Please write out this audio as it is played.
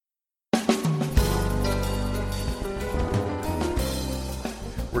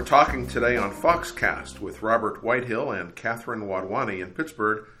talking today on Foxcast with Robert Whitehill and Catherine Wadhwani in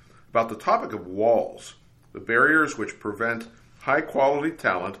Pittsburgh about the topic of walls, the barriers which prevent high-quality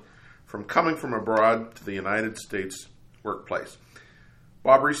talent from coming from abroad to the United States workplace.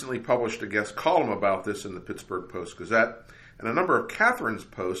 Bob recently published a guest column about this in the Pittsburgh Post-Gazette, and a number of Catherine's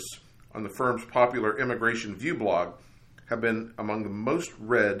posts on the firm's popular Immigration View blog have been among the most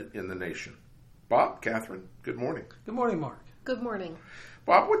read in the nation. Bob, Catherine, good morning. Good morning, Mark. Good morning.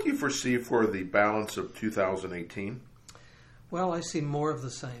 Bob, what do you foresee for the balance of 2018? Well, I see more of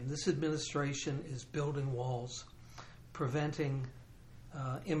the same. This administration is building walls, preventing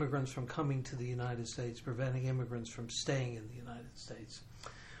immigrants from coming to the United States, preventing immigrants from staying in the United States.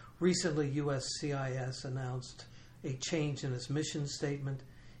 Recently, USCIS announced a change in its mission statement.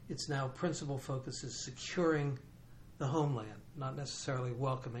 Its now principal focus is securing the homeland, not necessarily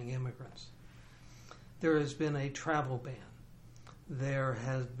welcoming immigrants. There has been a travel ban. There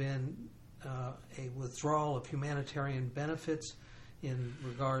has been a withdrawal of humanitarian benefits in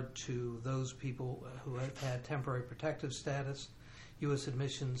regard to those people who have had temporary protective status. U.S.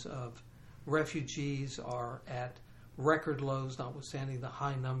 admissions of refugees are at record lows, notwithstanding the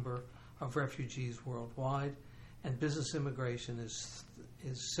high number of refugees worldwide, and business immigration is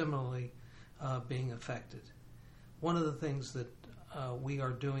similarly being affected. One of the things that we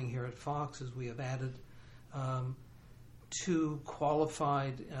are doing here at Fox is we have added two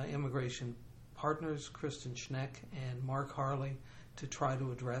qualified immigration partners, Kristen Schneck and Mark Harley, to try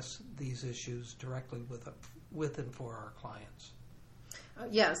to address these issues directly with and for our clients.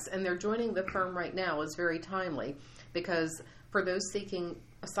 Yes, and they're joining the firm right now is very timely because for those seeking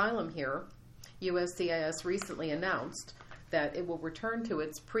asylum here, USCIS recently announced that it will return to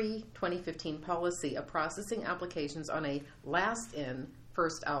its pre-2015 policy of processing applications on a last-in,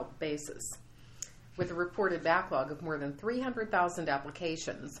 first-out basis. With a reported backlog of more than 300,000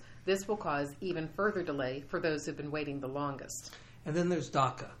 applications, this will cause even further delay for those who've been waiting the longest. And then there's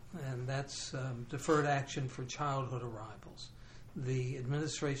DACA, and that's Deferred Action for Childhood Arrivals. The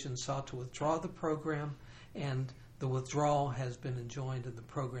administration sought to withdraw the program, and the withdrawal has been enjoined and the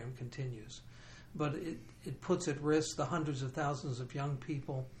program continues. But it puts at risk the hundreds of thousands of young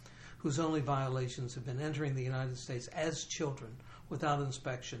people whose only violations have been entering the United States as children without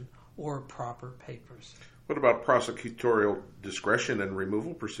inspection or proper papers. What about prosecutorial discretion and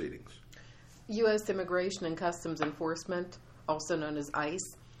removal proceedings? U.S. Immigration and Customs Enforcement, also known as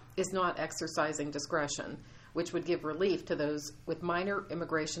ICE, is not exercising discretion, which would give relief to those with minor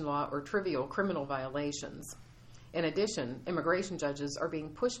immigration law or trivial criminal violations. In addition, immigration judges are being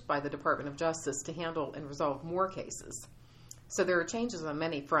pushed by the Department of Justice to handle and resolve more cases. So there are changes on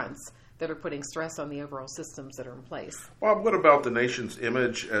many fronts that are putting stress on the overall systems that are in place. Bob, what about the nation's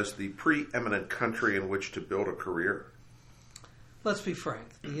image as the preeminent country in which to build a career? Let's be frank.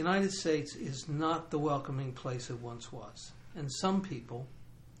 The United States is not the welcoming place it once was. And some people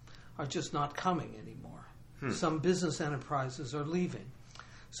are just not coming anymore. Some business enterprises are leaving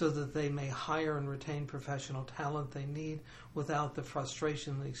so that they may hire and retain professional talent they need without the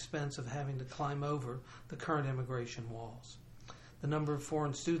frustration and the expense of having to climb over the current immigration walls. The number of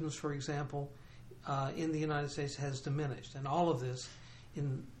foreign students, for example, in the United States has diminished, and all of this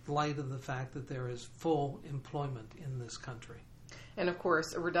in light of the fact that there is full employment in this country. And of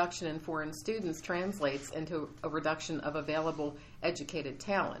course, a reduction in foreign students translates into a reduction of available educated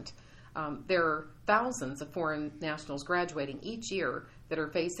talent. There are thousands of foreign nationals graduating each year that are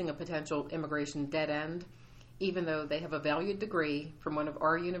facing a potential immigration dead end, even though they have a valued degree from one of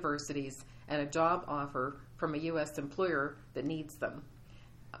our universities and a job offer from a U.S. employer that needs them.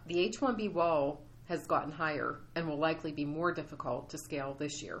 The H-1B wall has gotten higher and will likely be more difficult to scale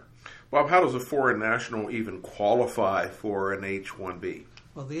this year. Bob, how does a foreign national even qualify for an H-1B?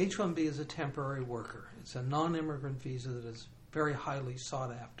 Well, the H-1B is a temporary worker. It's a non-immigrant visa that is very highly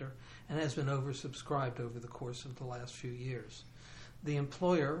sought after and has been oversubscribed over the course of the last few years. The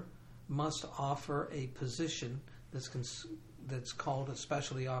employer must offer a position that's called a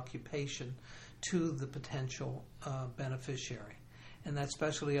specialty occupation to the potential beneficiary. And that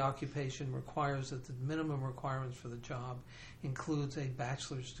specialty occupation requires that the minimum requirements for the job includes a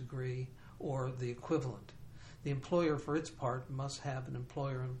bachelor's degree or the equivalent. The employer, for its part, must have an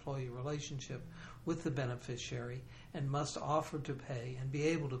employer-employee relationship with the beneficiary and must offer to pay and be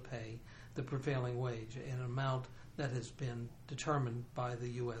able to pay the prevailing wage in an amount that has been determined by the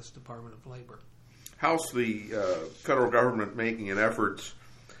U.S. Department of Labor. How's the federal government making an effort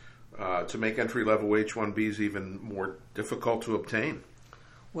to make entry-level H-1Bs even more difficult to obtain?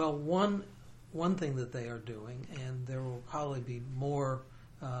 Well, one thing that they are doing, and there will probably be more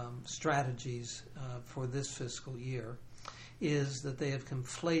strategies for this fiscal year, is that they have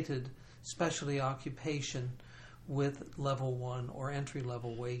conflated specialty occupation with level 1 or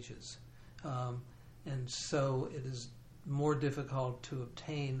entry-level wages. And so it is more difficult to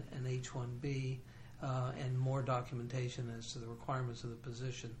obtain an H-1B and more documentation as to the requirements of the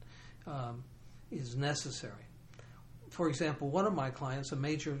position is necessary. For example, one of my clients, a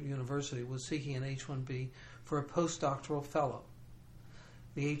major university, was seeking an H-1B for a postdoctoral fellow.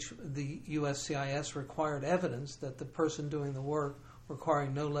 The USCIS required evidence that the person doing the work,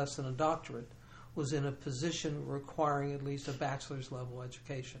 requiring no less than a doctorate, was in a position requiring at least a bachelor's level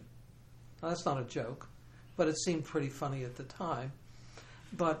education. Now, that's not a joke, but it seemed pretty funny at the time.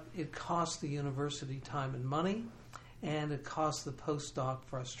 But it cost the university time and money, and it cost the postdoc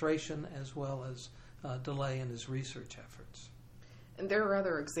frustration as well as delay in his research efforts. And there are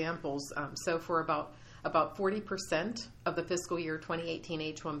other examples. So for about 40% of the fiscal year 2018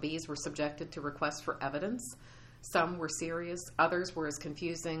 H-1Bs were subjected to requests for evidence. Some were serious. Others were as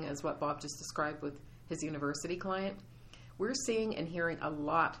confusing as what Bob just described with his university client. We're seeing and hearing a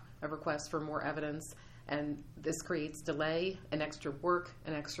lot of requests for more evidence, and this creates delay and extra work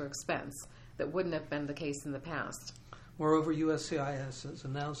and extra expense that wouldn't have been the case in the past. Moreover, USCIS has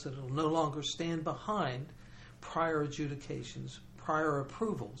announced that it will no longer stand behind prior adjudications, prior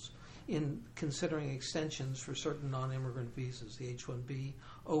approvals in considering extensions for certain non-immigrant visas, the H-1B,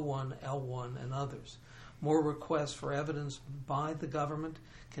 O-1, L-1, and others. More requests for evidence by the government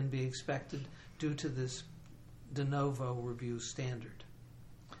can be expected due to this de novo review standard.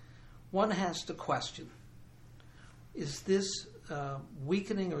 One has to question, is this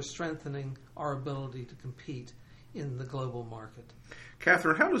weakening or strengthening our ability to compete in the global market?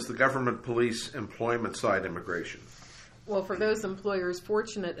 Catherine, how does the government police employment side immigration? Well, for those employers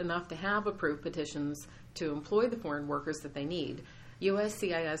fortunate enough to have approved petitions to employ the foreign workers that they need,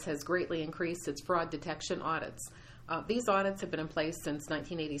 USCIS has greatly increased its fraud detection audits. These audits have been in place since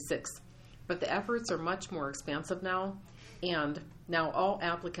 1986, but the efforts are much more expansive now, and now all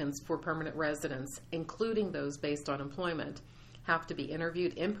applicants for permanent residence, including those based on employment, have to be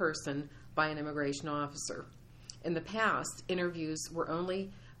interviewed in person by an immigration officer. In the past, interviews were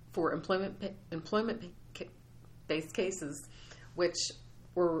only for employment-based cases which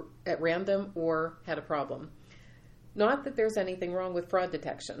were at random or had a problem. Not that there's anything wrong with fraud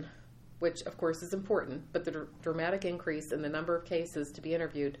detection, which of course is important, but the dramatic increase in the number of cases to be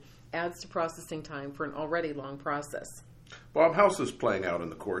interviewed adds to processing time for an already long process. Bob, how's this playing out in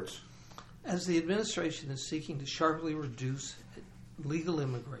the courts? As the administration is seeking to sharply reduce legal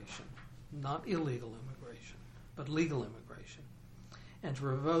immigration, not illegal immigration, but legal immigration, and to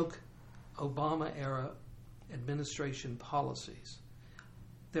revoke Obama-era administration policies,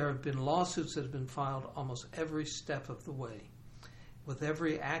 there have been lawsuits that have been filed almost every step of the way. With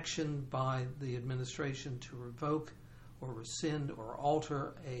every action by the administration to revoke or rescind or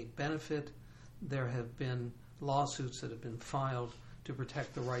alter a benefit, there have been lawsuits that have been filed to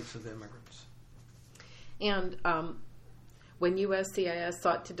protect the rights of immigrants. And when USCIS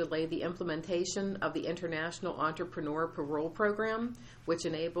sought to delay the implementation of the International Entrepreneur Parole Program, which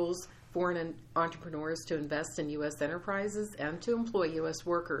enables foreign entrepreneurs to invest in U.S. enterprises and to employ U.S.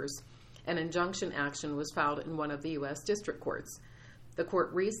 workers, an injunction action was filed in one of the U.S. district courts. The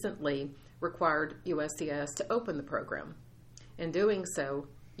court recently required USCIS to open the program. In doing so,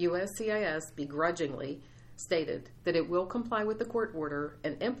 USCIS begrudgingly stated that it will comply with the court order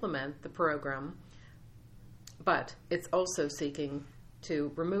and implement the program, but it's also seeking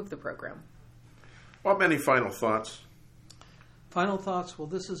to remove the program. Bob, any final thoughts? Final thoughts, well,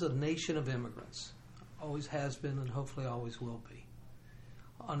 this is a nation of immigrants. Always has been and hopefully always will be.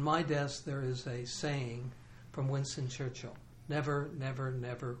 On my desk there is a saying from Winston Churchill, never, never,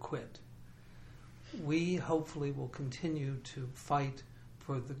 never quit. We hopefully will continue to fight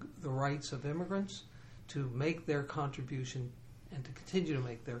for the rights of immigrants to make their contribution and to continue to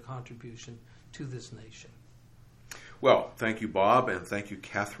make their contribution to this nation. Well, thank you, Bob, and thank you,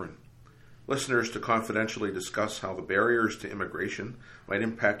 Catherine. Listeners, to confidentially discuss how the barriers to immigration might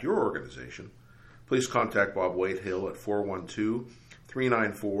impact your organization, please contact Bob Whitehill at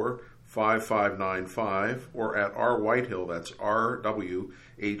 412-394-5595 or at R. Whitehill, that's RWHITEHILL,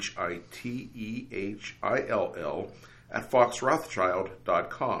 at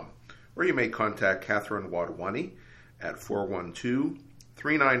foxrothschild.com. Or you may contact Catherine Wadwani at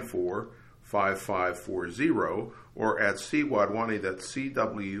 412-394-5540 or at C. Wadwani, that's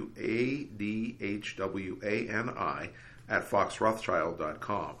CWADHWANI, at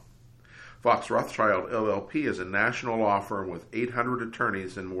foxrothschild.com. Fox Rothschild LLP is a national law firm with 800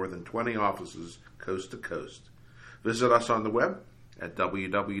 attorneys in more than 20 offices coast to coast. Visit us on the web at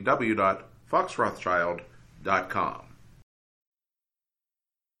www.foxrothschild.com.